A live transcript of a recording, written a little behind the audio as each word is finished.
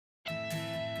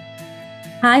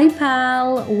Hi,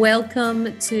 pal.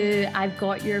 Welcome to I've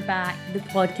Got Your Back, the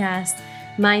podcast.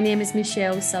 My name is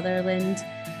Michelle Sutherland,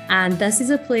 and this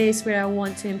is a place where I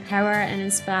want to empower and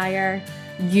inspire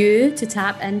you to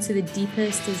tap into the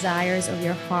deepest desires of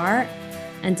your heart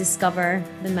and discover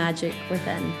the magic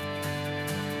within.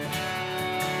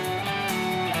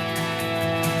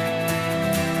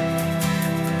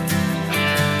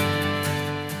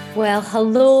 Well,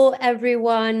 hello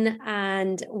everyone,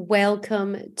 and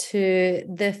welcome to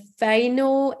the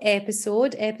final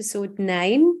episode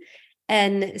 9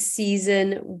 in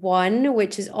season 1,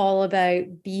 which is all about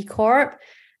B Corp.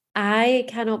 I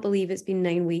cannot believe it's been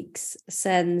 9 weeks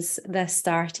since this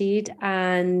started,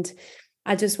 and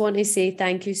I just want to say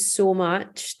thank you so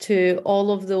much to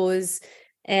all of those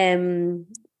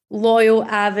loyal,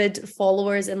 avid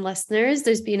followers and listeners.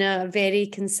 There's been a very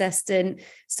consistent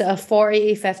sort of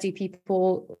 40 to 50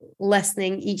 people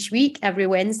listening each week, every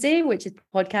Wednesday, which is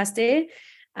podcast day.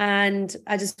 And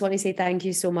I just want to say thank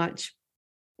you so much.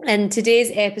 In today's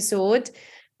episode,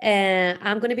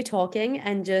 I'm going to be talking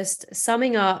and just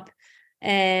summing up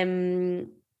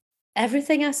everything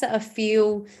I sort of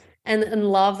feel and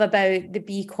love about the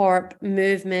B Corp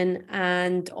movement,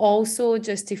 and also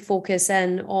just to focus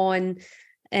in on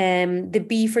the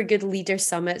Be for Good Leader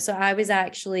Summit. So I was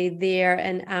actually there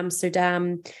in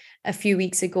Amsterdam a few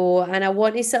weeks ago, and I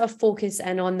want to sort of focus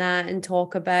in on that and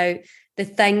talk about the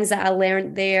things that I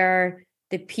learned there,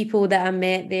 the people that I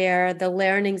met there, the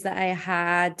learnings that I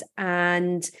had,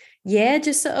 and yeah,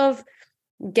 just sort of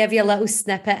give you a little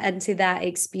snippet into that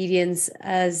experience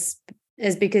as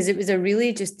because it was a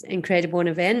really just incredible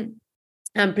event,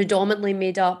 and predominantly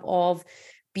made up of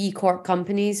B Corp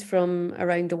companies from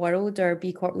around the world, or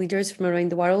B Corp leaders from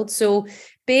around the world. So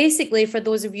basically, for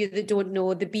those of you that don't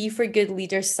know, the Be for Good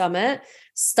Leaders Summit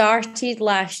started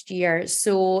last year.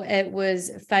 So it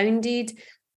was founded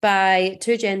by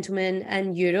two gentlemen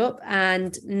in Europe,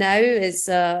 and now is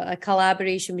a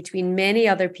collaboration between many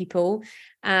other people,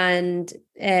 and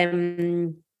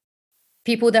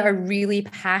people that are really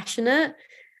passionate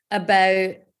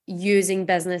about using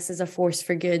business as a force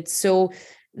for good. So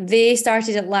they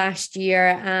started it last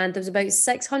year, and there was about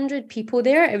 600 people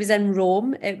there. It was in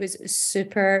Rome. It was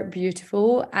super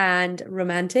beautiful and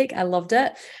romantic. I loved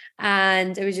it.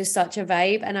 And it was just such a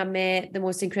vibe. And I met the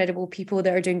most incredible people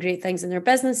that are doing great things in their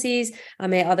businesses. I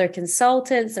met other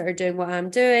consultants that are doing what I'm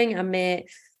doing. I met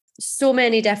so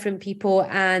many different people.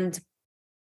 And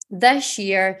this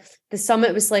year, the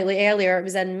summit was slightly earlier. It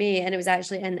was in May, and it was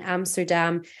actually in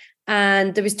Amsterdam.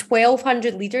 And there was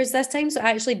 1,200 leaders this time. So I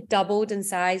actually doubled in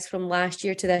size from last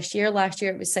year to this year. Last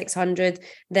year it was 600.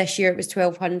 This year it was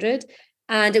 1,200.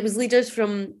 And it was leaders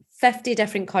from 50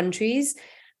 different countries.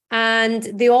 And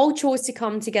they all chose to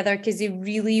come together because they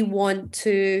really want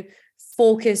to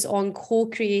focus on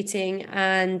co-creating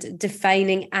and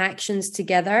defining actions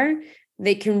together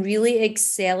that can really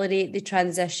accelerate the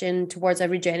transition towards a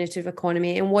regenerative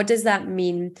economy. And what does that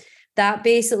mean? That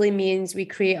basically means we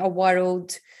create a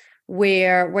world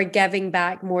where we're giving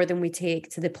back more than we take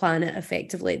to the planet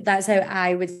effectively. That's how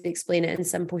I would explain it in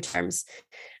simple terms.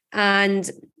 And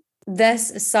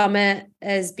this summit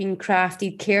is being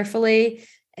crafted carefully.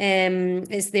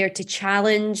 It's there to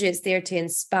challenge, it's there to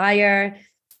inspire,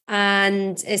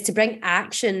 and it's to bring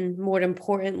action, more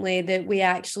importantly, that we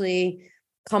actually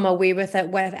come away with it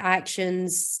with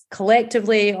actions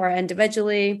collectively or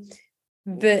individually.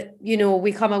 But, you know,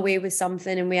 we come away with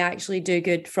something and we actually do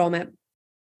good from it.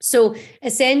 So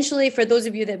essentially, for those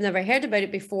of you that have never heard about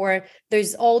it before,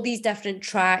 there's all these different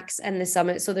tracks in the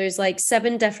summit. So there's like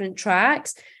 7 different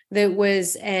tracks that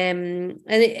was,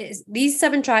 these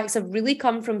 7 tracks have really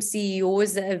come from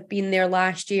CEOs that have been there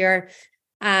last year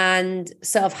and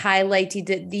sort of highlighted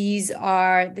that these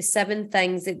are the 7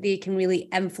 things that they can really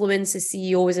influence as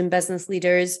CEOs and business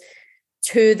leaders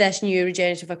to this new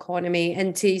regenerative economy,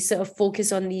 and to sort of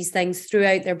focus on these things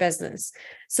throughout their business.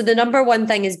 So the number 1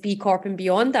 thing is B Corp and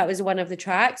Beyond. That was one of the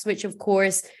tracks, which of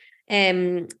course,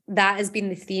 that has been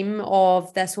the theme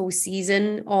of this whole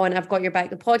season on I've Got Your Back,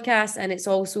 the podcast. And it's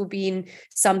also been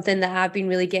something that I've been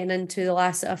really getting into the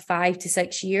last 5 to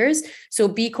 6 years. So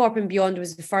B Corp and Beyond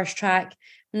was the first track.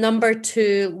 Number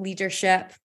 2,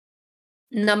 leadership.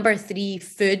 Number 3,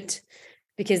 food,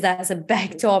 because that's a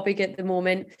big topic at the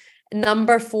moment.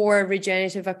 Number 4,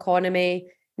 regenerative economy.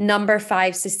 Number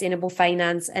 5, sustainable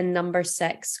finance. And number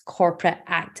 6, corporate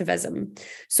activism.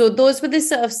 So those were the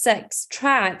sort of 6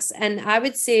 tracks. And I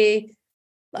would say,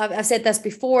 I've said this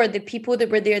before, the people that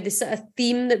were there, the sort of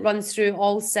theme that runs through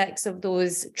all 6 of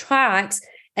those tracks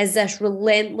is this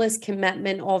relentless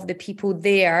commitment of the people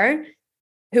there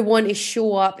who want to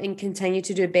show up and continue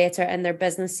to do better in their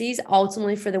businesses,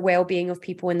 ultimately for the well-being of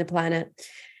people and the planet.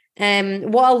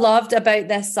 What I loved about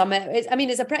this summit is, I mean,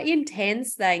 it's a pretty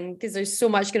intense thing because there's so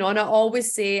much going on. I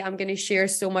always say I'm going to share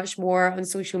so much more on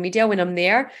social media when I'm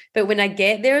there, but when I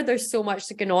get there, there's so much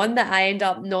going on that I end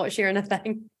up not sharing a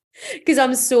thing because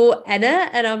I'm so in it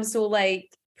and I'm so like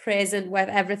present with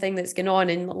everything that's going on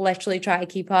and literally try to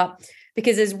keep up.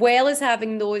 Because as well as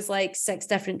having those like 6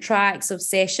 different tracks of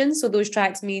sessions, so those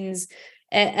tracks means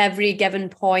at every given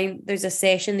point there's a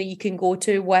session that you can go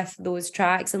to with those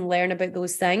tracks and learn about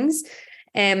those things.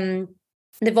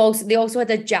 They also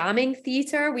had a jamming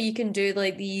theater where you can do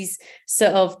like these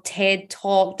sort of TED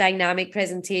Talk dynamic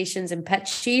presentations and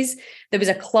pitches. There was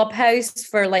a clubhouse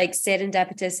for like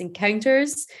serendipitous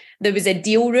encounters. There was a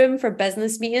deal room for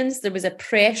business meetings. There was a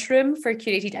press room for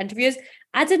curated interviews.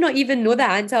 I did not even know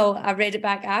that until I read it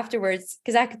back afterwards,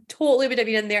 because I totally would have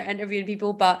been in there interviewing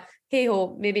people, but hey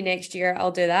ho, maybe next year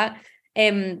I'll do that.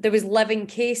 There was living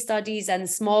case studies and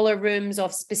smaller rooms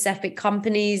of specific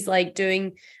companies like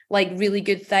doing like really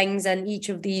good things in each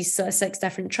of these 6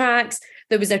 different tracks.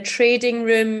 There was a trading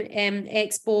room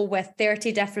expo with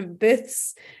 30 different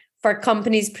booths for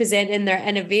companies presenting their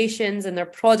innovations and their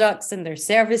products and their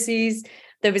services.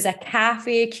 There was a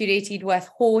cafe curated with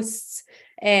hosts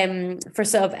for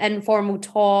sort of informal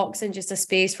talks and just a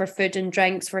space for food and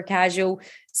drinks for casual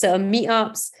sort of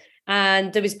meetups.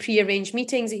 And there was pre-arranged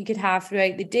meetings that you could have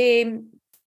throughout the day.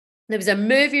 There was a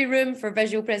movie room for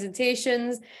visual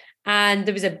presentations, and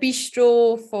there was a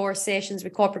bistro for sessions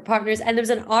with corporate partners, and there was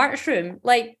an arts room.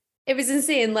 Like, it was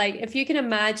insane. Like, if you can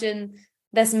imagine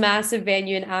this massive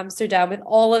venue in Amsterdam with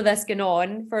all of this going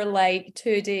on for like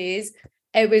 2 days,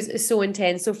 it was so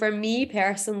intense. So for me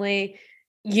personally,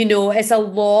 you know, it's a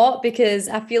lot, because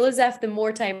I feel as if the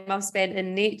more time I've spent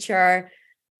in nature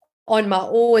on my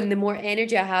own, the more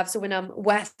energy I have. So when I'm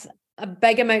with a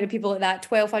big amount of people like that,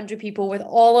 1,200 people with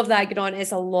all of that going on,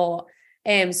 it's a lot.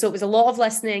 So it was a lot of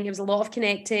listening. It was a lot of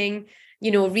connecting,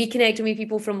 you know, reconnecting with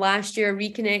people from last year,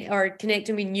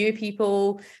 connecting with new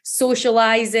people,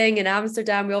 socializing in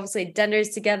Amsterdam. We obviously had dinners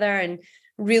together and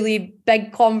really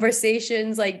big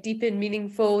conversations, like deep and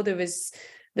meaningful. There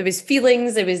was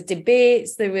feelings, there was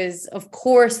debates, there was, of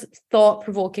course,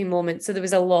 thought-provoking moments. So there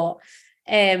was a lot.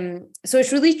 So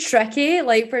it's really tricky,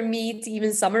 like, for me to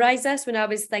even summarize this. When I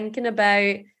was thinking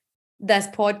about this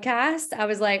podcast, I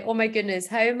was like, oh my goodness,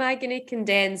 how am I going to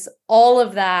condense all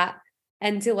of that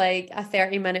into like a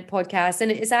 30-minute podcast?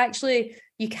 And it's actually,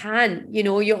 you can't, you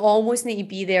know, you almost need to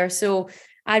be there. So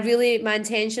my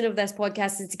intention of this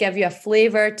podcast is to give you a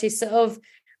flavor, to sort of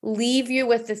leave you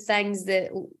with the things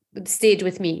that stayed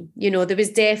with me. You know, there was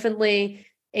definitely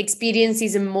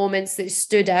experiences and moments that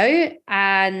stood out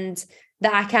and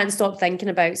that I can't stop thinking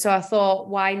about. So I thought,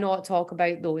 why not talk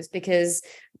about those? Because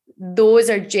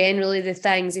those are generally the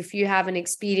things, if you have an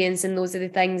experience, and those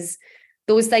things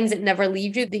that never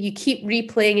leave you, that you keep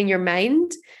replaying in your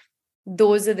mind,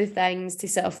 those are the things to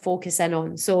sort of focus in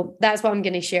on. So that's what I'm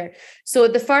going to share. So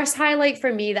the first highlight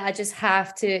for me that I just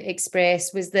have to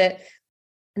express was that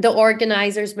the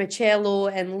organizers, Marcello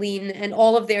and Lean, and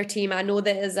all of their team, I know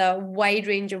that is a wide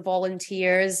range of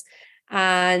volunteers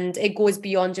and it goes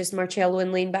beyond just Marcello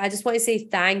and Lean, but I just want to say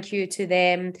thank you to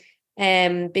them,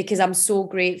 because I'm so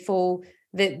grateful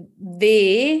that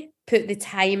they put the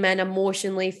time in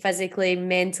emotionally, physically,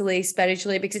 mentally,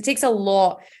 spiritually, because it takes a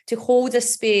lot to hold a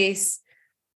space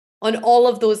on all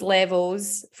of those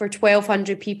levels for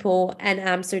 1,200 people in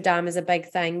Amsterdam is a big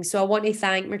thing. So I want to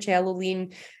thank Marcello,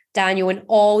 Lean, Daniel, and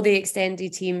all the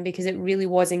extended team, because it really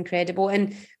was incredible.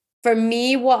 And for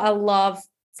me, what I love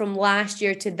from last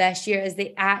year to this year is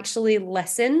they actually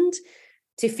listened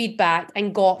to feedback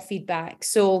and got feedback.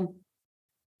 So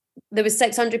there was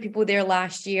 600 people there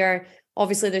last year.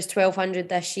 Obviously, there's 1,200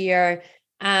 this year.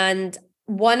 And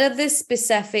one of the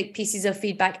specific pieces of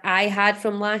feedback I had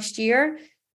from last year,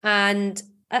 and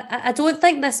I don't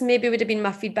think this maybe would have been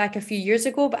my feedback a few years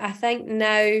ago, but I think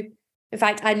now, in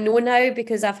fact, I know now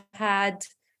because I've had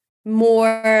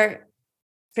more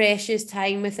precious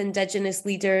time with Indigenous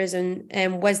leaders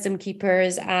and wisdom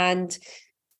keepers, and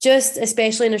just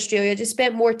especially in Australia, just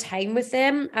spent more time with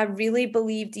them. I really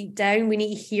believe deep down we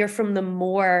need to hear from them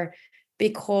more,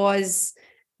 because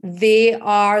they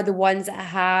are the ones that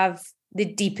have the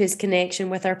deepest connection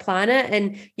with our planet.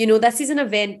 And, you know, this is an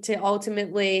event to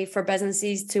ultimately, for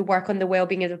businesses to work on the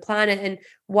well-being of the planet. And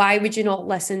why would you not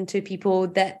listen to people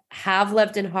that have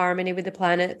lived in harmony with the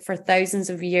planet for thousands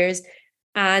of years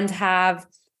and have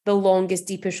the longest,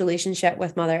 deepest relationship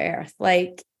with Mother Earth?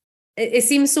 Like, it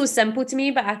seems so simple to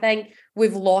me, but I think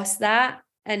we've lost that.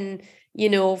 And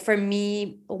For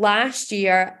me last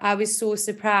year, I was so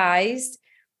surprised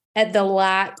at the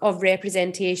lack of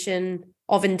representation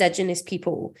of Indigenous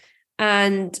people.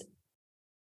 And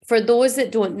for those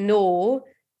that don't know,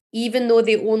 even though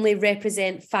they only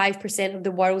represent 5% of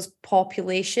the world's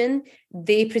population,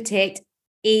 they protect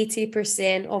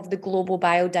 80% of the global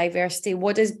biodiversity.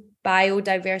 What does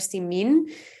biodiversity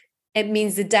mean? It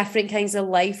means the different kinds of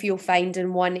life you'll find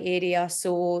in one area.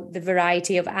 So the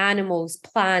variety of animals,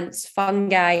 plants,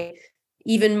 fungi,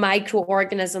 even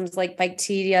microorganisms like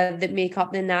bacteria that make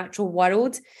up the natural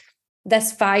world.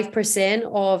 This 5%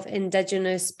 of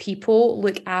Indigenous people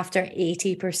look after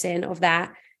 80% of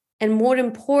that. And more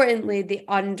importantly, they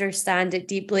understand it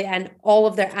deeply, and all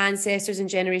of their ancestors and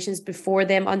generations before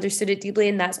them understood it deeply,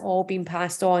 and that's all been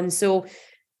passed on. So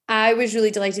I was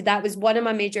really delighted. That was one of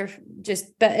my major,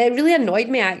 but it really annoyed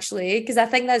me actually, because I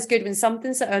think that's good when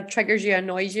something sort of triggers you,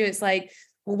 annoys you. It's like,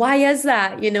 well, why is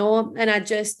that? And I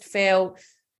just felt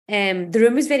the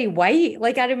room was very white.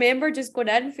 Like I remember just going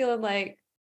in feeling like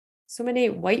so many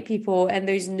white people, and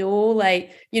there's no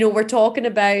we're talking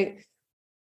about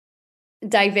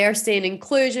diversity and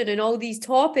inclusion and all these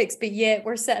topics, but yet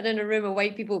we're sitting in a room of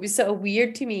white people. It was sort of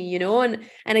weird to me, and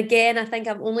again, I think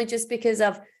I'm only just because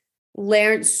I've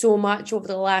learned so much over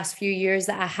the last few years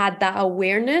that I had that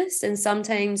awareness, and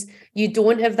sometimes you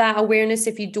don't have that awareness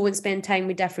if you don't spend time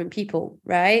with different people,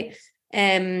 right?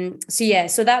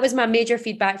 So that was my major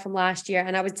feedback from last year,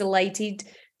 and I was delighted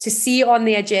to see on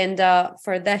the agenda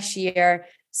for this year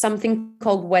something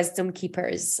called Wisdom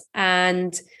Keepers.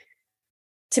 And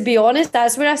to be honest,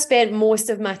 that's where I spent most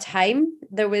of my time.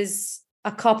 There was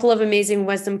a couple of amazing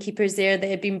wisdom keepers there that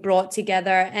had been brought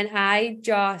together, and I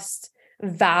just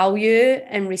value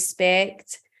and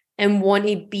respect and want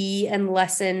to be and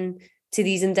listen to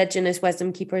these Indigenous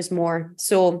wisdom keepers more.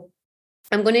 So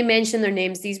I'm going to mention their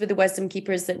names. These were the wisdom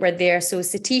keepers that were there. So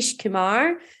Satish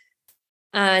Kumar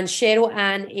and Cheryl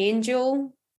Ann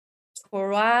Angel,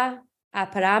 Torah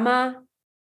Aparama,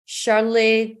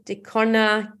 Shirley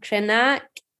Decorna Krenak,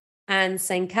 and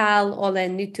Sankal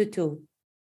Olenututu.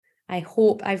 I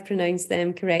hope I've pronounced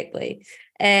them correctly.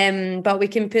 But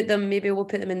we'll put them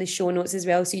in the show notes as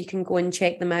well, so you can go and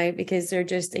check them out, because they're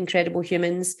just incredible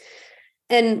humans.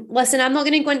 And listen, I'm not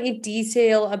going to go into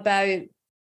detail about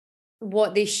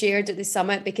what they shared at the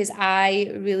summit, because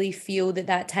I really feel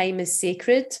that time is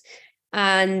sacred,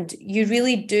 and you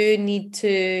really do need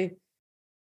to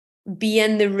be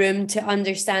in the room to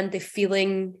understand the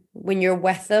feeling when you're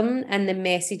with them and the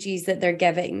messages that they're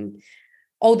giving.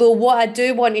 Although what I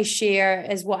do want to share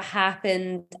is what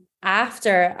happened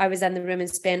after I was in the room and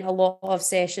spent a lot of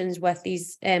sessions with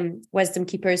these wisdom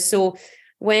keepers. So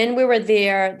when we were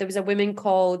there was a woman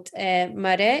called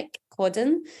Marek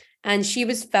Kodin, and she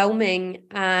was filming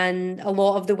and a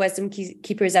lot of the wisdom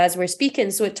keepers as we're speaking.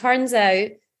 So it turns out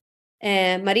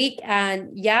Marek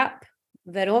and Yap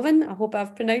Verovan, I hope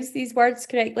I've pronounced these words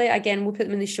correctly. Again, we'll put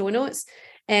them in the show notes.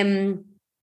 But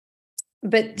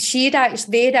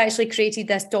they had actually created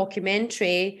this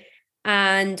documentary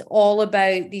and all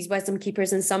about these wisdom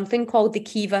keepers and something called the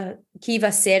Kiva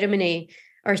ceremony,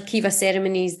 or Kiva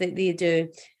ceremonies that they do.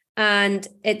 And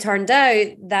it turned out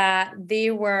that they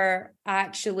were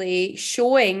actually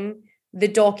showing the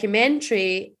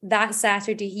documentary that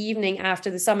Saturday evening after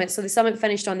the summit. So the summit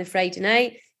finished on the Friday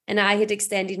night, and I had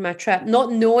extended my trip,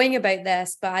 not knowing about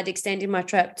this, but I'd extended my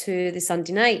trip to the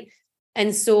Sunday night.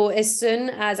 And so as soon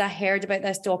as I heard about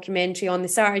this documentary on the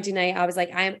Saturday night, I was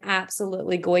like, I am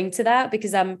absolutely going to that,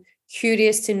 because I'm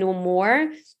curious to know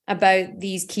more about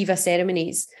these Kiva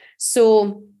ceremonies.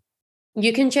 So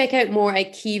you can check out more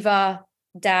at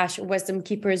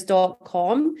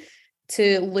kiva-wisdomkeepers.com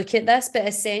to look at this. But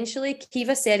essentially,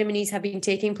 Kiva ceremonies have been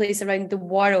taking place around the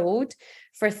world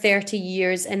for 30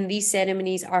 years. And these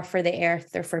ceremonies are for the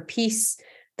earth. They're for peace,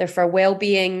 they're for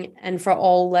well-being, and for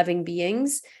all living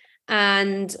beings.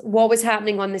 And what was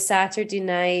happening on the Saturday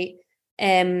night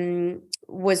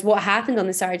was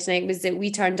that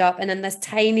we turned up, and in this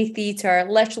tiny theatre,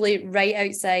 literally right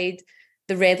outside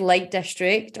the red light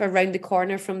district, or around the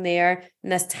corner from there,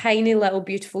 in this tiny little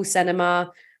beautiful cinema,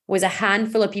 was a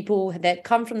handful of people that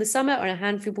come from the summit, or a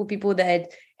handful of people that had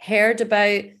heard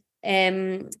about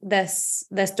this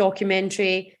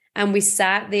documentary. And we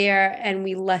sat there and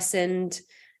we listened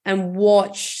and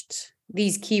watched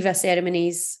these Kiva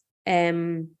ceremonies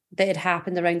that had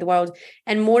happened around the world.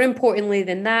 And more importantly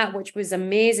than that, which was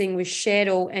amazing, was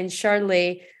Cheryl and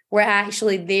Shirley were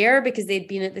actually there because they'd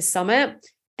been at the summit,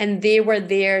 and they were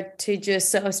there to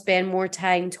just sort of spend more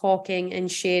time talking and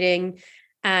sharing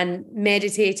and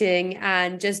meditating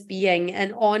and just being.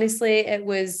 And honestly, it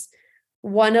was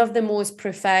one of the most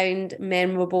profound,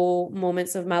 memorable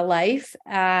moments of my life.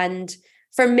 And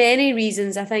for many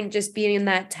reasons, I think just being in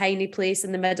that tiny place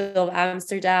in the middle of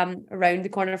Amsterdam, around the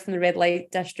corner from the red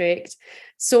light district,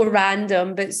 so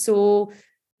random, but so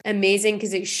amazing,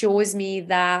 because it shows me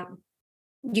that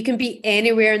you can be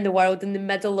anywhere in the world in the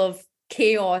middle of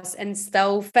chaos and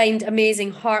still find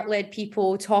amazing heart-led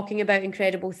people talking about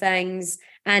incredible things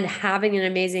and having an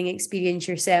amazing experience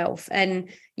yourself. And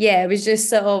yeah, it was just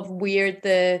sort of weird,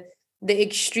 the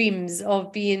extremes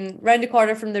of being round the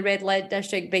corner from the red light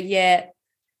district, but yet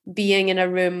being in a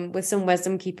room with some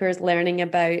wisdom keepers, learning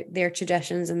about their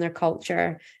traditions and their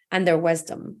culture and their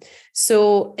wisdom.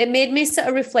 So it made me sort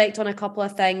of reflect on a couple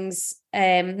of things.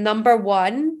 Number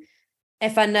one,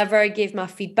 if I never gave my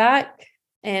feedback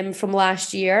from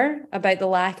last year about the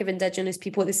lack of Indigenous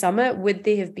people at the summit, would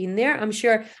they have been there? I'm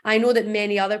sure, I know that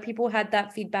many other people had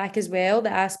that feedback as well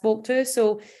that I spoke to.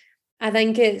 So I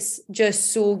think it's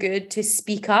just so good to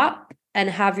speak up and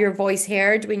have your voice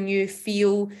heard when you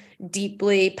feel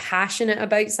deeply passionate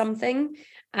about something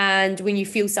and when you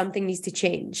feel something needs to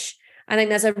change. I think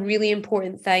that's a really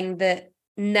important thing that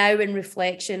now in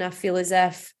reflection, I feel as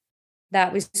if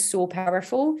that was so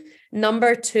powerful.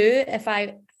 Number two, if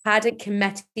I hadn't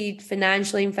committed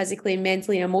financially and physically and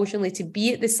mentally and emotionally to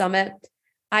be at the summit,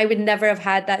 I would never have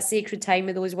had that sacred time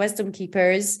with those wisdom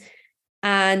keepers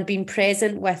and been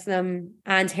present with them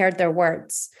and heard their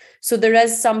words. So there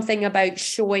is something about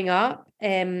showing up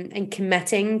and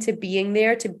committing to being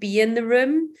there, to be in the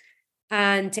room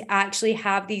and to actually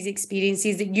have these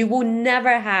experiences that you will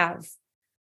never have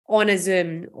on a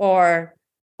Zoom or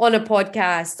on a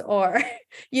podcast, or,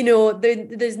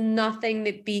 there's nothing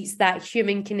that beats that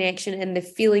human connection and the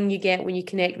feeling you get when you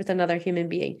connect with another human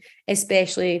being,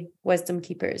 especially wisdom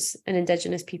keepers and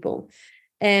Indigenous people.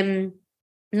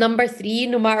 Number three,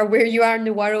 no matter where you are in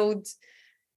the world,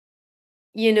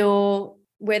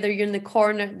 whether you're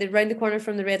around the corner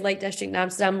from the red light district in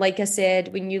Amsterdam, like I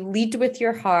said, when you lead with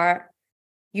your heart,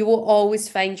 you will always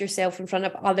find yourself in front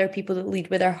of other people that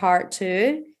lead with their heart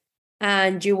too,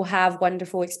 and you will have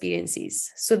wonderful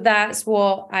experiences. So that's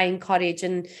what I encourage.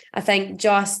 And I think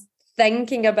just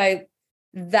thinking about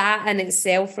that in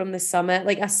itself from the summit,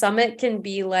 like a summit can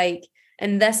be like,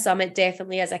 and this summit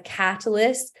definitely as a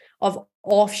catalyst of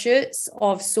offshoots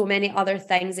of so many other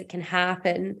things that can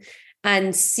happen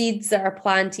and seeds that are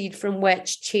planted from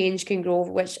which change can grow,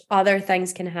 which other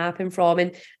things can happen from.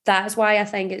 And that's why I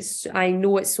think I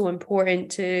know it's so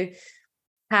important to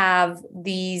have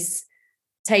these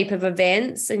type of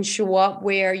events and show up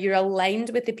where you're aligned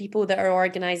with the people that are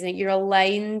organizing it, you're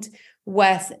aligned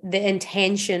with the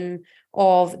intention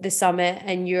of the summit,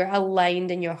 and you're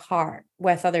aligned in your heart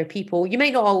with other people. You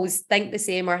might not always think the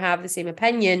same or have the same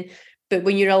opinion, but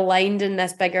when you're aligned in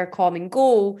this bigger common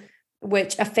goal,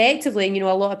 which effectively, a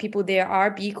lot of people there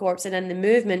are B Corps and in the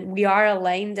movement, we are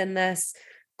aligned in this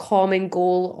common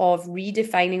goal of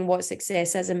redefining what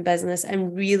success is in business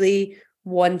and really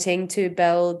wanting to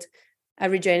build a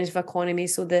regenerative economy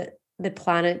so that the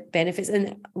planet benefits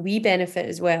and we benefit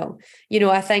as well.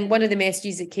 I think one of the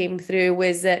messages that came through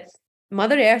was that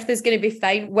Mother Earth is going to be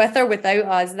fine with or without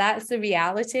us. That's the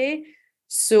reality.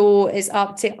 So it's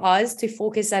up to us to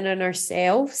focus in on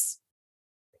ourselves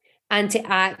and to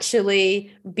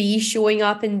actually be showing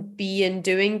up and be and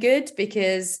doing good,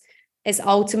 because it's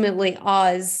ultimately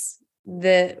us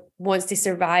that wants to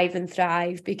survive and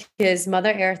thrive, because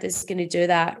Mother Earth is going to do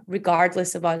that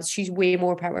regardless of us. She's way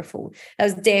more powerful. That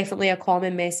was definitely a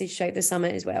common message throughout the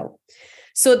summit as well.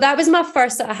 So that was my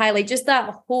first sort of highlight. Just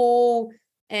that whole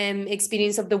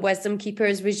experience of the wisdom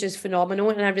keepers was just phenomenal,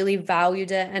 and I really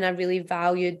valued it, and I really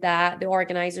valued that the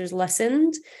organizers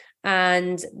listened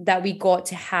and that we got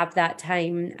to have that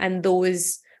time, and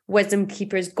those wisdom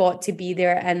keepers got to be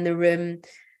there in the room.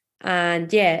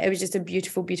 And yeah, it was just a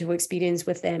beautiful, beautiful experience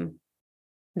with them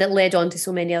that led on to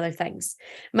so many other things.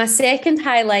 My second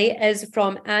highlight is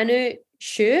from Anu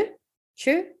Shu,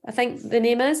 I think the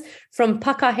name is, from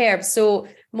Pukka Herbs. So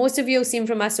most of you will see him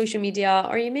from my social media,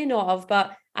 or you may not have,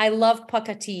 but I love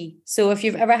Pukka tea. So if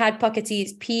you've ever had Pukka tea,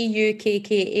 it's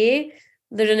Pukka.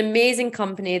 They're an amazing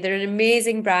company. They're an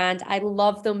amazing brand. I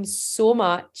love them so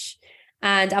much.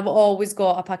 And I've always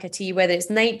got a Pukka tea, whether it's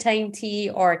nighttime tea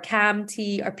or calm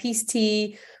tea or peace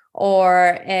tea,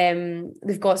 or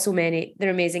they've got so many. They're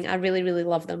amazing. I really, really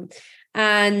love them.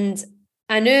 And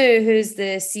Anu, who's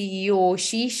the CEO,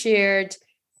 she shared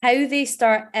how they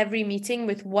start every meeting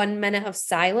with 1 minute of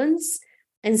silence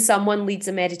and someone leads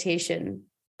a meditation.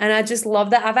 And I just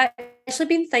love that. I've actually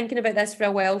been thinking about this for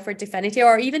a while for Definity,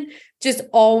 or even just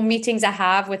all meetings I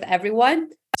have with everyone,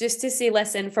 just to say,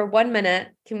 listen, for 1 minute,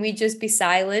 can we just be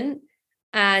silent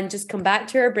and just come back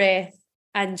to our breath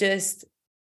and just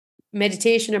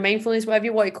meditation or mindfulness, whatever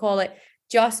you want to call it,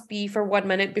 just be for 1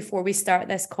 minute before we start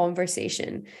this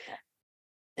conversation.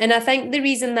 And I think the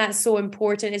reason that's so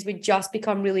important is we just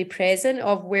become really present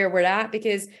of where we're at,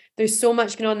 because there's so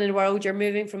much going on in the world. You're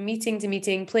moving from meeting to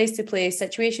meeting, place to place,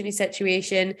 situation to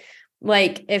situation.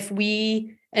 Like if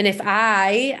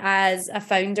I, as a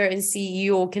founder and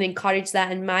CEO, can encourage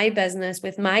that in my business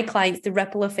with my clients, the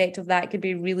ripple effect of that could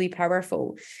be really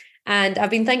powerful. And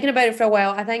I've been thinking about it for a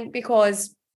while. I think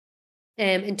because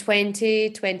in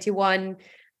 2021,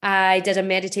 I did a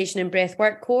meditation and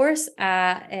breathwork course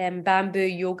at Bamboo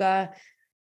Yoga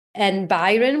in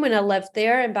Byron when I lived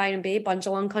there in Byron Bay,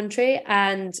 Bundjalung country.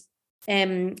 And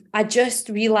I just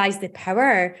realized the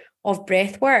power of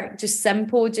breathwork, just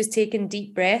simple, just taking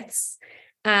deep breaths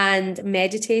and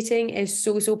meditating is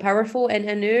so, so powerful. And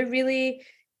Anu really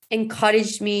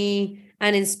encouraged me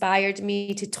and inspired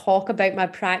me to talk about my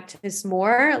practice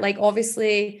more. Like,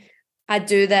 obviously, I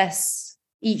do this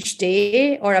each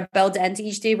day, or I build it into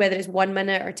each day, whether it's 1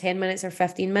 minute or 10 minutes or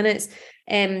 15 minutes.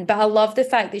 But I love the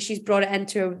fact that she's brought it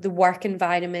into the work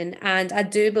environment. And I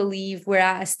do believe we're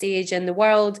at a stage in the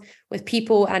world with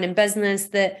people and in business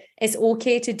that it's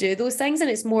okay to do those things and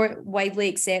it's more widely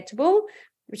acceptable,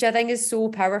 which I think is so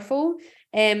powerful.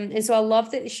 And so I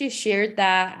love that she shared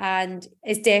that, and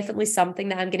it's definitely something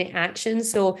that I'm going to action.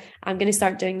 So I'm going to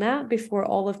start doing that before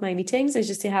all of my meetings, is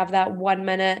just to have that 1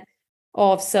 minute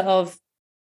of sort of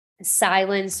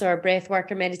silence or breath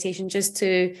work or meditation, just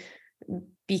to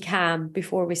be calm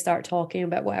before we start talking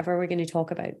about whatever we're going to talk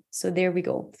about. So there we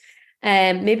go.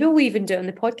 Maybe we'll even do it on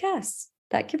the podcast.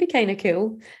 That could be kind of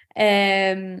cool.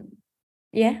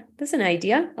 Yeah, that's an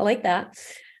idea. I like that.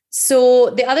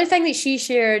 So the other thing that she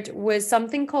shared was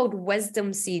something called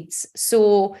wisdom seeds.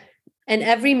 So in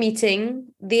every meeting,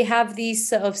 they have these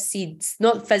sort of seeds,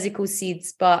 not physical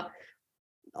seeds, but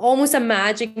almost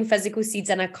imagine physical seeds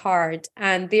in a card,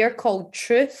 and they're called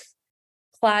truth,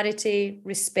 clarity,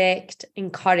 respect,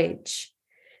 and courage.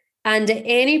 And at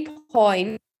any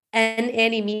point in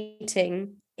any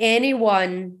meeting,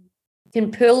 anyone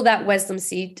can pull that wisdom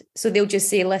seed. So they'll just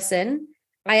say, listen,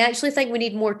 I actually think we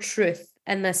need more truth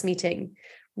in this meeting.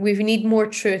 We need more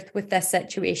truth with this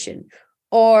situation.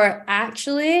 Or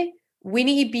actually, we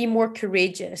need to be more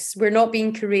courageous. We're not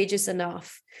being courageous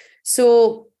enough.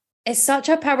 So it's such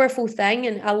a powerful thing.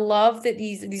 And I love that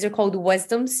these are called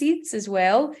wisdom seeds as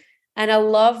well. And I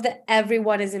love that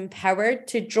everyone is empowered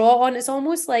to draw on. It's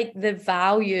almost like the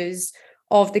values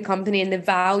of the company and the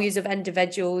values of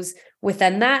individuals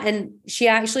within that. And she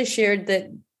actually shared that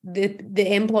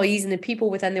the employees and the people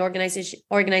within the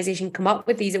organization come up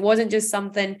with these. It wasn't just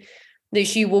something that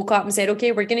she woke up and said,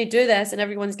 okay, we're going to do this and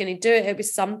everyone's going to do it. It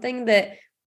was something that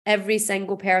every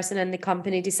single person in the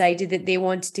company decided that they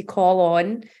wanted to call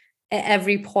on at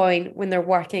every point when they're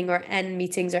working or in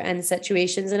meetings or in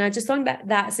situations. And I just thought that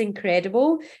that's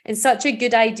incredible and such a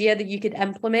good idea that you could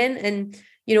implement. And,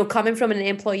 you know, coming from an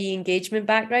employee engagement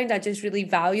background, I just really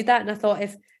value that. And I thought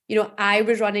if, you know, I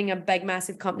was running a big,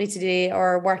 massive company today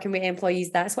or working with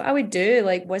employees, that's what I would do.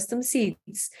 Like wisdom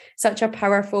seeds, such a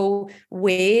powerful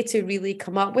way to really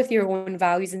come up with your own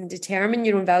values and determine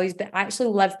your own values, but actually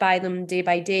live by them day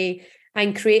by day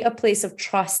and create a place of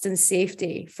trust and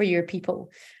safety for your people.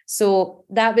 So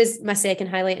that was my second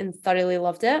highlight and thoroughly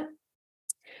loved it.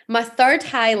 My third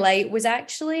highlight was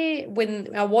actually when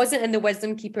I wasn't in the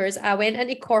Wisdom Keepers, I went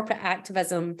into corporate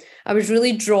activism. I was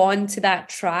really drawn to that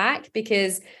track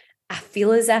because I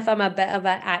feel as if I'm a bit of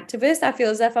an activist. I feel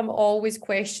as if I'm always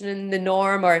questioning the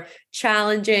norm or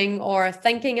challenging or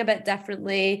thinking a bit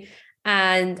differently.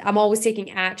 And I'm always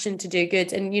taking action to do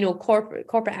good. And, you know, corporate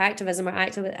activism or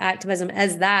activism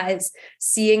is that. It's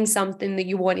seeing something that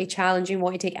you want to challenge and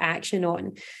want to take action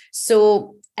on.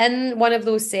 So in one of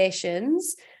those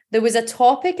sessions, there was a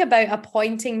topic about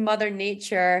appointing Mother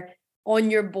Nature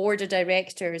on your board of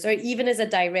directors or even as a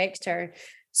director.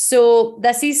 So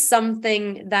this is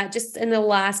something that just in the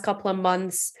last couple of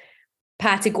months,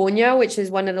 Patagonia, which is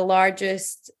one of the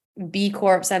largest B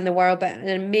Corps in the world, but an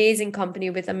amazing company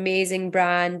with amazing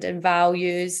brand and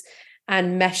values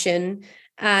and mission.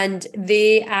 And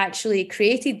they actually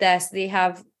created this. They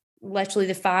have literally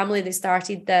the family that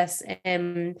started this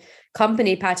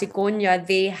company, Patagonia,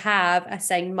 they have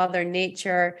assigned Mother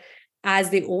Nature as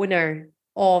the owner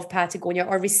of Patagonia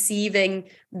or receiving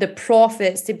the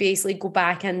profits to basically go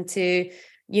back into,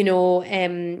 you know,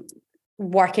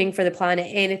 working for the planet,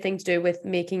 anything to do with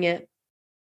making it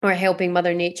or helping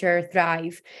Mother Nature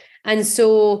thrive. And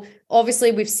so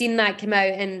obviously we've seen that come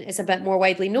out and it's a bit more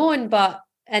widely known, but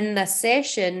in this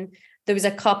session, there was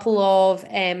a couple of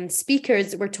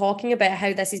speakers that were talking about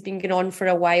how this has been going on for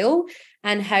a while,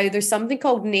 and how there's something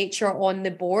called Nature on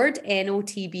the Board,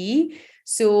 NOTB.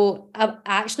 So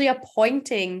actually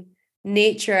appointing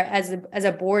nature as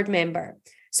a board member.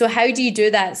 So how do you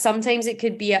do that? Sometimes it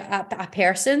could be a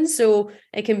person. So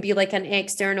it can be like an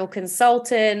external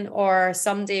consultant or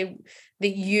somebody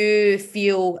that you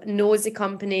feel knows the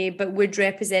company but would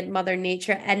represent Mother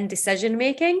Nature in decision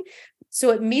making.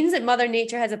 So it means that Mother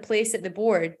Nature has a place at the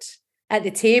board, at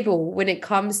the table, when it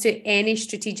comes to any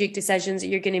strategic decisions that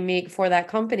you're going to make for that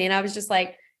company. And I was just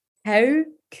like, how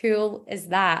cool is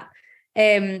that?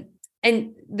 And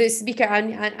the speaker, I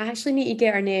actually need to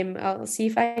get her name. I'll see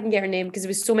if I can get her name, because there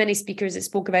was so many speakers that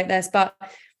spoke about this. But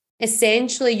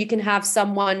essentially, you can have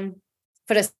someone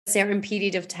for a certain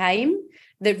period of time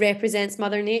that represents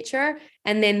Mother Nature,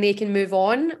 and then they can move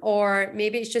on. Or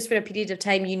maybe it's just for a period of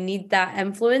time you need that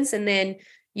influence, and then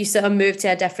you sort of move to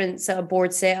a different sort of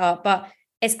board setup. But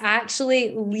it's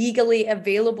actually legally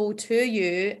available to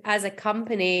you as a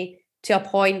company to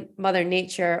appoint Mother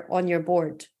Nature on your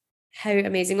board. How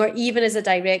amazing. Or even as a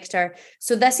director.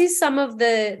 So this is some of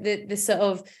the sort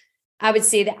of, I would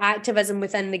say, the activism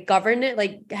within the governance,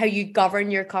 like how you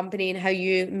govern your company and how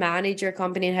you manage your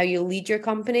company and how you lead your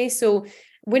company. So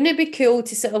wouldn't it be cool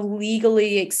to sort of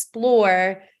legally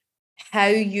explore how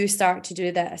you start to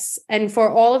do this? And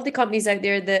for all of the companies out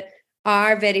there that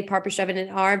are very purpose driven and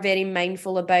are very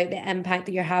mindful about the impact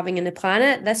that you're having in the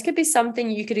planet, this could be something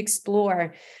you could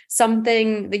explore,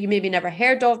 something that you maybe never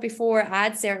heard of before.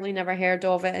 I'd certainly never heard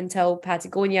of it until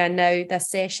Patagonia and now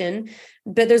this session,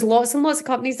 but there's lots and lots of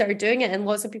companies that are doing it and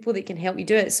lots of people that can help you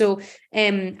do it. So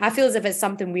I feel as if it's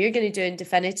something we're going to do in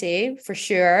Dfinity for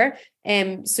sure.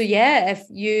 So yeah, if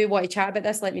you want to chat about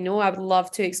this, let me know. I would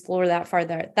love to explore that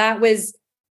further. That was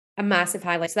a massive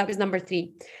highlight. So that was number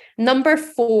 3. Number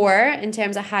 4 in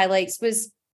terms of highlights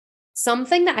was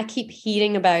something that I keep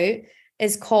hearing about,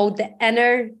 is called the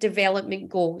inner development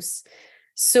goals.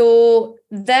 So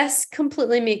this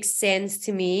completely makes sense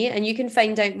to me, and you can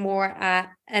find out more at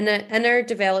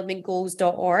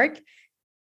innerdevelopmentgoals.org.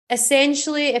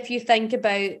 Essentially, if you think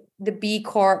about the B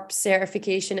Corp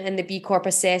certification and the B Corp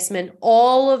assessment,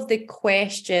 all of the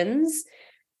questions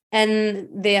in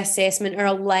the assessment are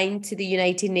aligned to the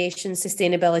United Nations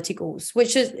sustainability goals,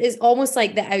 which is almost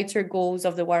like the outer goals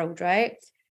of the world, right?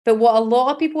 But what a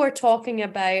lot of people are talking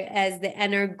about is the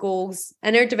inner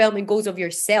development goals of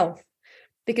yourself,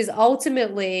 because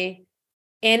ultimately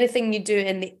anything you do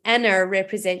in the inner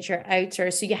represents your outer.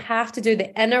 So you have to do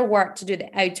the inner work to do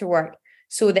the outer work.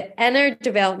 So the inner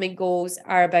development goals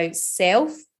are about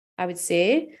self, I would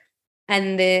say,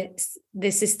 and the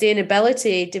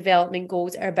sustainability development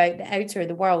goals are about the outer,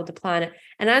 the world, the planet.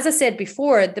 And as I said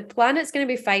before, the planet's going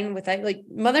to be fine without, like,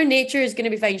 Mother Nature is going to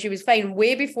be fine. She was fine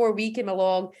way before we came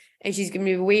along, and she's going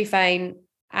to be way fine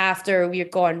after we're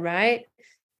gone, right?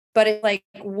 But it's like,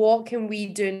 what can we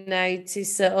do now to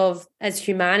sort of, as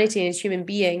humanity and as human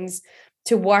beings,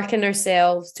 to work on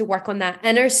ourselves, to work on that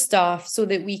inner stuff so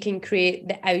that we can create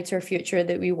the outer future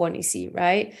that we want to see,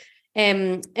 right?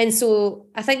 And so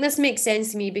I think this makes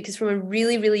sense to me because from a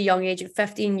really, really young age, at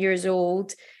 15 years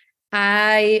old,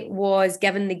 I was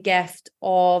given the gift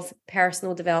of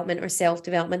personal development or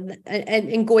self-development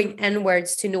and going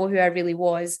inwards to know who I really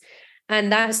was.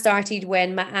 And that started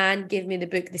when my aunt gave me the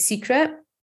book, The Secret.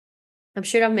 I'm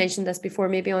sure I've mentioned this before,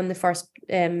 maybe on the first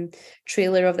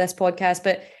trailer of this podcast,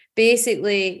 but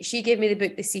basically she gave me the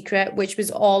book, The Secret, which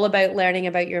was all about learning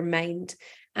about your mind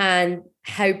and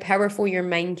how powerful your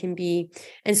mind can be.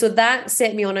 And so that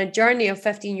set me on a journey of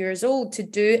 15 years old to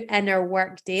do inner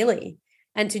work daily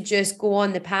and to just go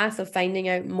on the path of finding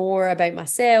out more about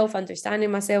myself,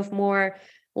 understanding myself more,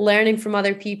 learning from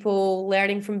other people,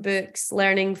 learning from books,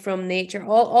 learning from nature,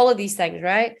 all of these things,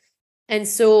 right? And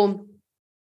so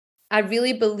I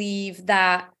really believe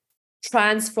that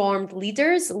transformed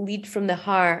leaders lead from the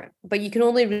heart, but you can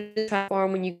only really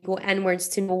transform when you go inwards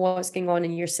to know what's going on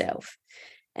in yourself.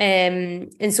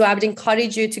 And so I would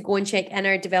encourage you to go and check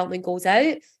Inner Development Goals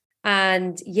out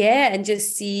and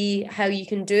just see how you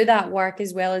can do that work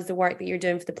as well as the work that you're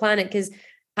doing for the planet. Because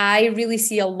I really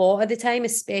see a lot of the time,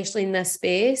 especially in this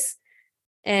space,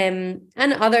 and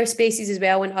other spaces as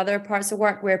well, in other parts of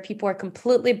work, where people are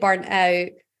completely burnt out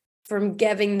from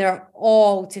giving their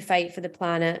all to fight for the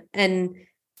planet and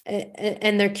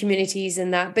in their communities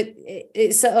and that. But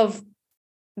it's sort of,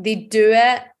 they do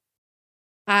it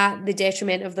at the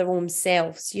detriment of their own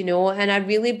selves, you know. And I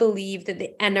really believe that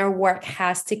the inner work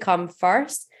has to come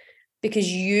first,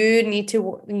 because you need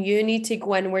to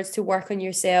go inwards to work on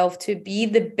yourself to be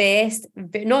the best.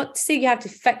 Not to say you have to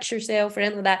fix yourself or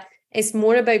anything like that. It's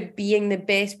more about being the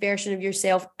best version of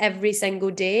yourself every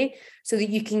single day so that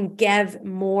you can give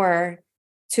more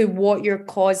to what your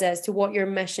cause is, to what your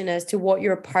mission is, to what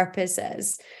your purpose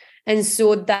is. And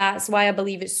so that's why I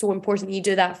believe it's so important you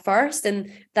do that first.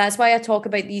 And that's why I talk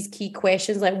about these key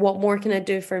questions, like what more can I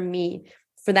do for me,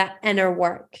 for that inner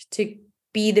work, to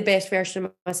be the best version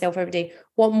of myself every day?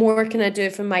 What more can I do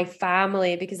for my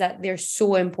family? Because they're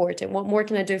so important. What more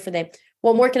can I do for them?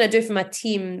 What more can I do for my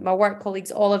team, my work colleagues,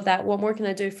 all of that? What more can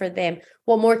I do for them?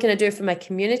 What more can I do for my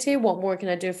community? What more can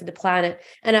I do for the planet?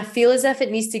 And I feel as if it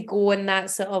needs to go in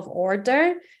that sort of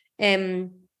order,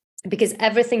 because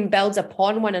everything builds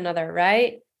upon one another,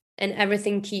 right? And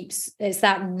everything it's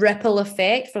that ripple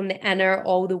effect from the inner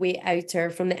all the way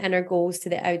outer, from the inner goals to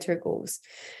the outer goals.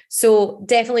 So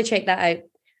definitely check that out.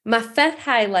 My fifth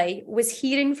highlight was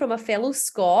hearing from a fellow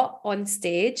Scot on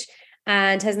stage,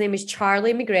 and his name is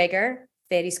Charlie McGregor,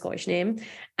 very Scottish name.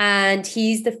 And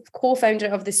he's the co-founder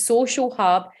of the Social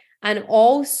Hub and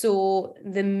also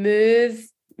the Move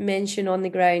mention on the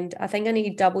ground. I think I need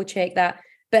to double check that.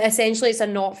 But essentially it's a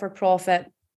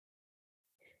not-for-profit.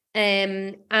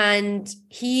 And I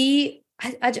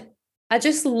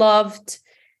just loved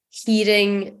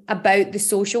hearing about the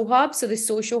Social Hub. So the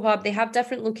Social Hub, they have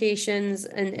different locations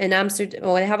in Amsterdam,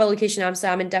 or they have a location in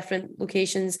Amsterdam and different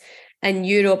locations in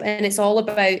Europe. And it's all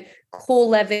about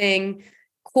co-living,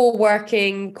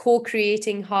 co-working,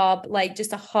 co-creating hub, like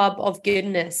just a hub of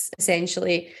goodness,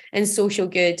 essentially, and social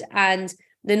good. And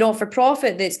the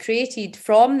not-for-profit that's created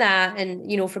from that, and,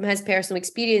 you know, from his personal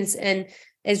experience, and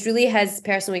is really his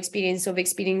personal experience of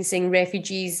experiencing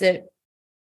refugees that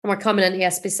were coming into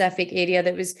a specific area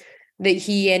that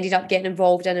he ended up getting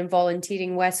involved in and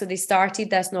volunteering with. So they started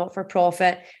this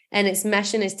not-for-profit, and its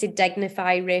mission is to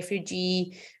dignify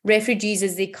refugees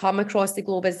as they come across the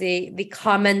globe, as they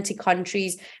come into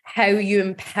countries, how you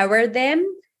empower them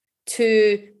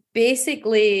to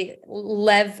basically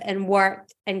live and work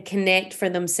and connect for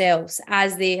themselves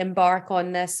as they embark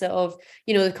on this sort of,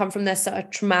 you know, they come from this sort of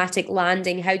traumatic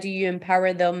landing. How do you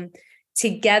empower them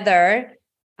together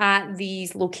at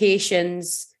these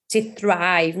locations to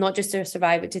thrive, not just to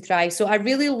survive, but to thrive? So I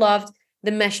really loved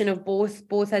the mission of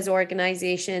both his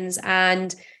organizations,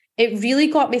 and it really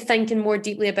got me thinking more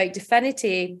deeply about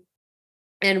Dfinity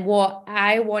and what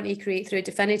I want to create through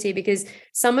Dfinity, because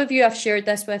some of you I've shared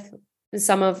this with,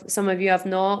 some of you have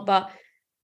not. But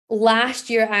last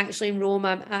year, actually, in Rome,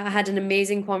 I had an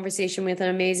amazing conversation with an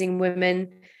amazing woman,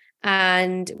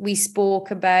 and we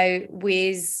spoke about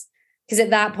ways, because at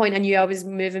that point I knew I was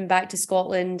moving back to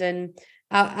Scotland, and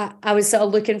I was sort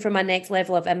of looking for my next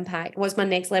level of impact. What's my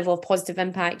next level of positive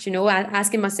impact? You know,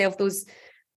 asking myself those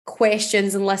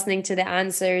questions and listening to the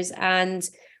answers. And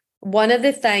one of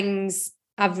the things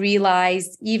I've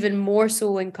realized, even more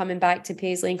so in coming back to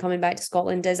Paisley and coming back to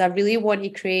Scotland, is I really want to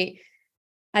create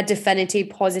a Dfinity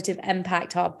positive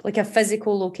impact hub, like a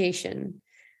physical location,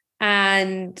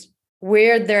 and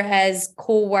where there is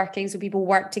co-working, so people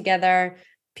work together,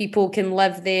 people can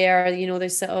live there, you know,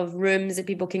 there's sort of rooms that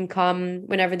people can come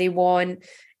whenever they want.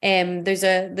 There's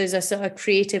a sort of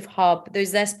creative hub.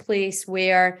 There's this place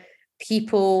where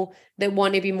people that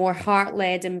want to be more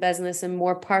heart-led in business and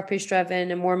more purpose-driven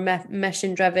and more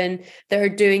mission-driven, that are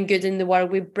doing good in the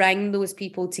world, we bring those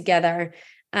people together,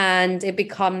 and it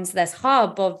becomes this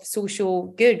hub of social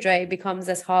good, right? It becomes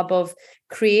this hub of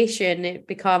creation. It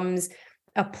becomes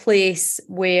a place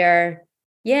where,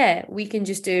 yeah, we can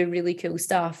just do really cool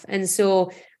stuff. And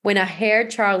so when I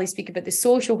heard Charlie speak about the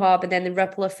Social Hub and then the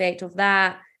ripple effect of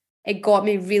that, it got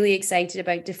me really excited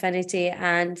about Dfinity.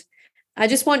 And I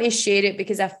just want to share it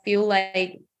because I feel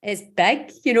like it's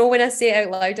big. You know, when I say it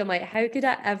out loud, I'm like, how could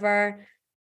I ever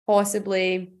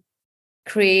possibly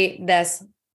create this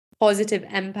positive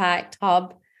impact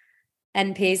hub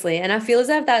in Paisley? And I feel as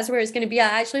if that's where it's going to be.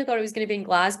 I actually thought it was going to be in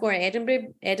Glasgow or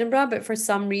Edinburgh, but for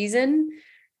some reason,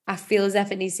 I feel as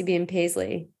if it needs to be in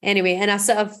Paisley. Anyway, and I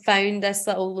sort of found this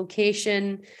little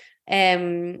location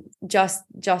just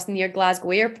near Glasgow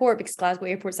Airport, because Glasgow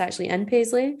Airport's actually in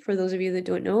Paisley, for those of you that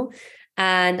don't know.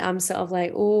 And I'm sort of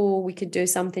like, oh, we could do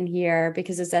something here,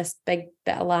 because there's this big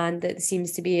bit of land that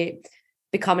seems to be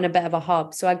becoming a bit of a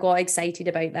hub. So I got excited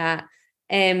about that.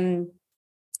 And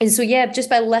so, yeah, just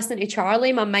by listening to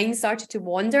Charlie, my mind started to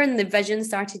wander and the vision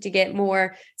started to get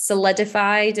more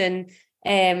solidified. And,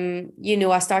 you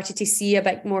know, I started to see a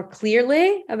bit more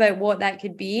clearly about what that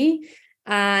could be.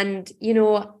 And, you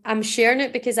know, I'm sharing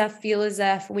it because I feel as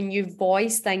if when you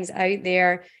voice things out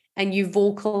there and you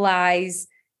vocalize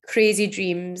crazy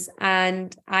dreams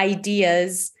and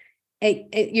ideas,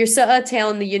 you're sort of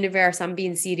telling the universe, I'm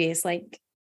being serious. Like,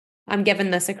 I'm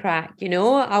giving this a crack, you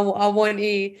know. I want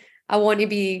to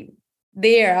be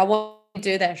there. I want to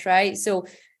do this, right? So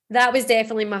that was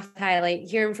definitely my highlight,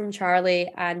 hearing from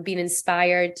Charlie and being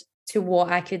inspired to what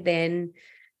I could then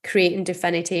create in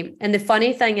Dfinity. And the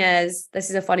funny thing is, this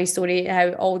is a funny story,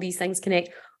 how all these things connect.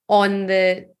 On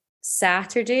the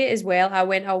Saturday as well, I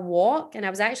went a walk and I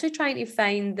was actually trying to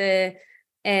find there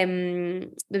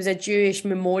was a Jewish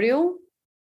memorial.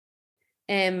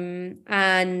 And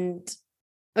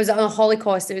it was a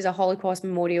Holocaust. It was a Holocaust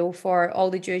memorial for all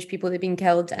the Jewish people that had been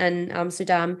killed in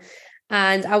Amsterdam.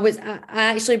 And I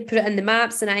actually put it in the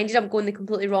maps and I ended up going the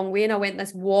completely wrong way. And I went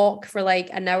this walk for like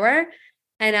an hour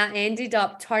and I ended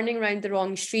up turning around the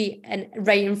wrong street. And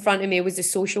right in front of me was the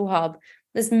social hub,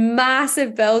 this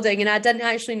massive building. And I didn't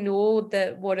actually know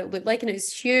what it looked like. And it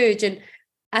was huge. And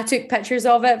I took pictures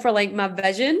of it for like my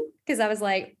vision because I was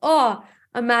like, oh,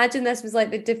 imagine this was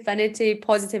like the Dfinity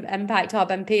Positive Impact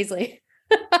Hub in Paisley.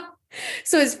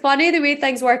 So it's funny the way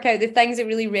things work out, the things that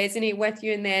really resonate with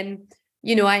you. And then,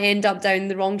 I end up down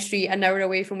the wrong street an hour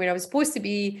away from where I was supposed to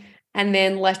be, and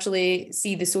then literally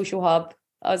see the social hub.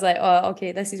 I was like, oh,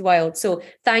 okay, this is wild. So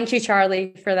thank you,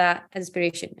 Charlie, for that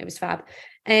inspiration. It was fab.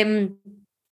 And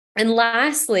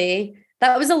lastly,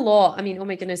 that was a lot. I mean, oh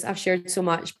my goodness, I've shared so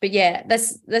much. But yeah,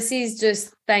 this is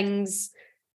just things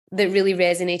that really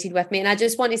resonated with me. And I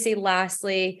just want to say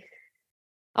lastly,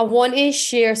 I want to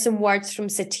share some words from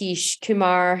Satish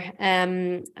Kumar.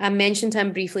 I mentioned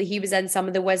him briefly. He was in some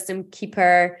of the Wisdom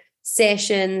Keeper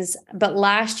sessions, but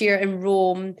last year in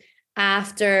Rome,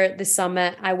 after the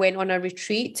summit, I went on a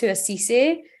retreat to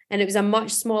Assisi, and it was a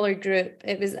much smaller group.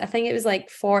 I think it was like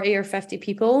 40 or 50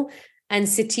 people, and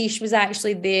Satish was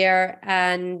actually there,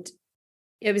 and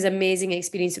it was an amazing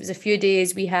experience. It was a few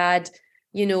days. We had,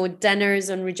 dinners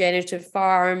on regenerative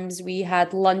farms. We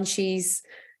had lunches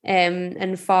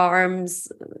and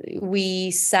farms.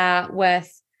 We sat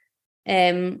with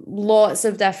lots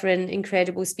of different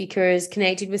incredible speakers,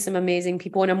 connected with some amazing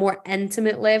people on a more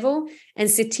intimate level. And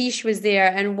Satish was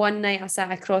there, and one night I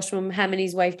sat across from him and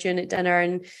his wife June at dinner,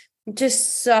 and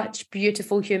just such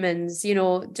beautiful humans,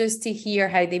 just to hear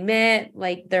how they met,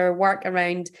 like their work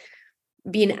around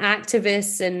being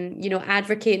activists and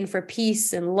advocating for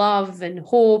peace and love and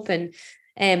hope. And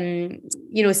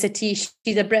Satish,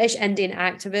 he's a British Indian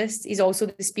activist. He's also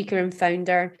the speaker and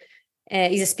founder.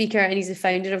 He's a speaker and he's the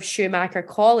founder of Schumacher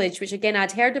College, which again,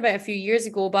 I'd heard about a few years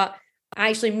ago, but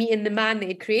actually meeting the man that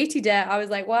had created it, I was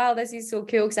like, wow, this is so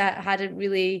cool, because I hadn't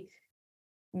really,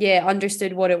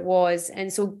 understood what it was.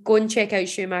 And so go and check out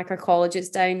Schumacher College. It's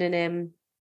down in,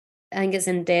 I think it's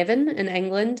in Devon in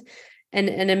England. And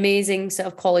an amazing sort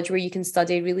of college where you can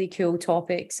study really cool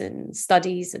topics and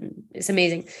studies, and it's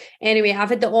amazing. Anyway, I've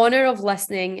had the honor of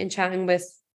listening and chatting with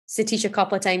Satish a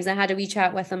couple of times. I had a wee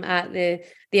chat with him at the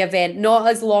event, not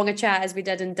as long a chat as we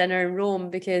did in dinner in Rome,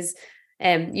 because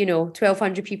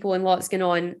 1,200 people and lots going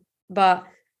on. But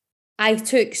I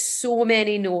took so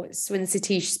many notes when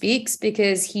Satish speaks,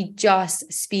 because he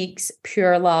just speaks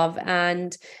pure love.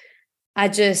 And I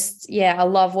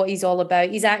love what he's all about.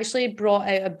 He's actually brought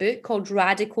out a book called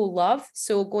Radical Love.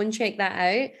 So go and check that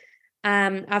out.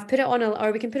 I've put it on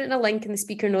or we can put it in a link in the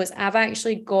speaker notes. I've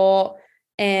actually got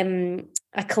a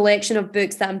collection of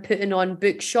books that I'm putting on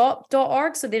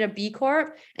bookshop.org. So they're a B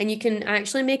Corp, and you can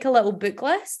actually make a little book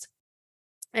list.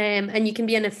 And you can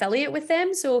be an affiliate with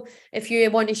them. So if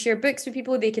you want to share books with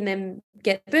people, they can then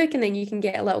get the book, and then you can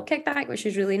get a little kickback, which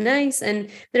is really nice. And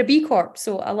they're a B Corp.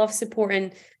 So I love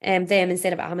supporting them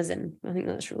instead of Amazon. I think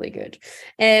that's really good.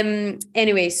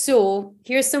 Anyway, so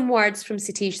here's some words from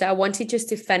Satish that I wanted just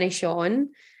to finish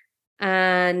on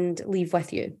and leave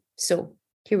with you. So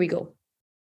here we go.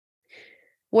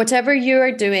 Whatever you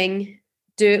are doing,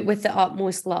 do it with the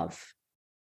utmost love.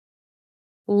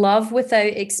 Love without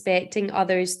expecting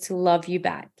others to love you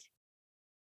back.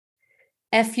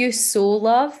 If you sow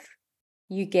love,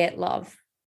 you get love.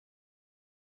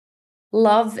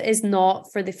 Love is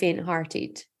not for the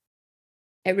faint-hearted.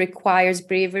 It requires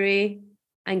bravery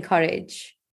and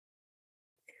courage.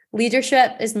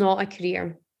 Leadership is not a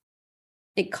career.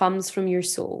 It comes from your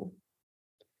soul.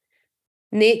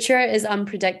 Nature is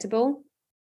unpredictable.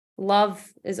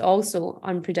 Love is also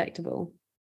unpredictable.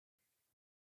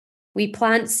 We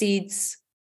plant seeds,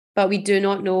 but we do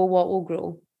not know what will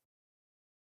grow.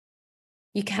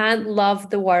 You can't love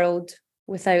the world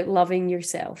without loving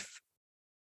yourself.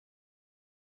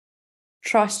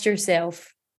 Trust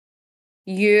yourself.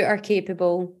 You are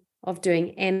capable of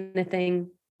doing anything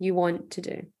you want to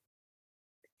do.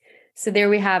 So there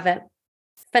we have it.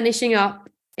 Finishing up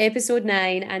episode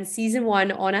 9 and season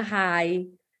 1 on a high.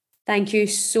 Thank you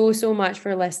so, so much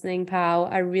for listening, pal.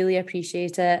 I really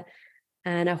appreciate it.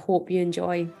 And I hope you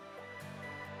enjoy.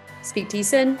 Speak to you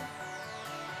soon.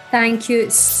 Thank you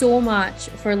so much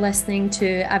for listening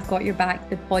to I've Got Your Back,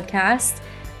 the podcast,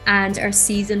 and our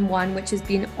season 1, which has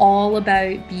been all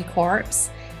about B Corps.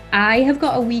 I have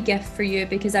got a wee gift for you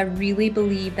because I really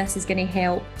believe this is going to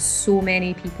help so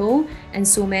many people and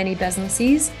so many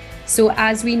businesses. So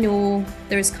as we know,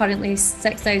 there's currently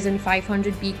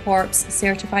 6,500 B Corps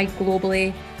certified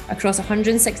globally across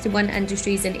 161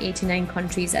 industries in 89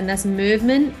 countries. And this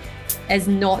movement is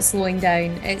not slowing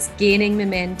down. It's gaining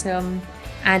momentum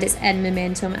and it's in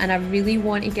momentum. And I really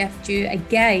want to gift you a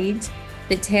guide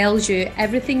that tells you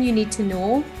everything you need to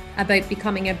know about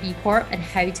becoming a B Corp and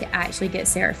how to actually get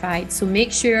certified. So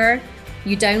make sure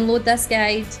you download this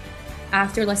guide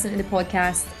after listening to the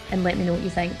podcast and let me know what you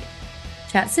think.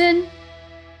 Chat soon.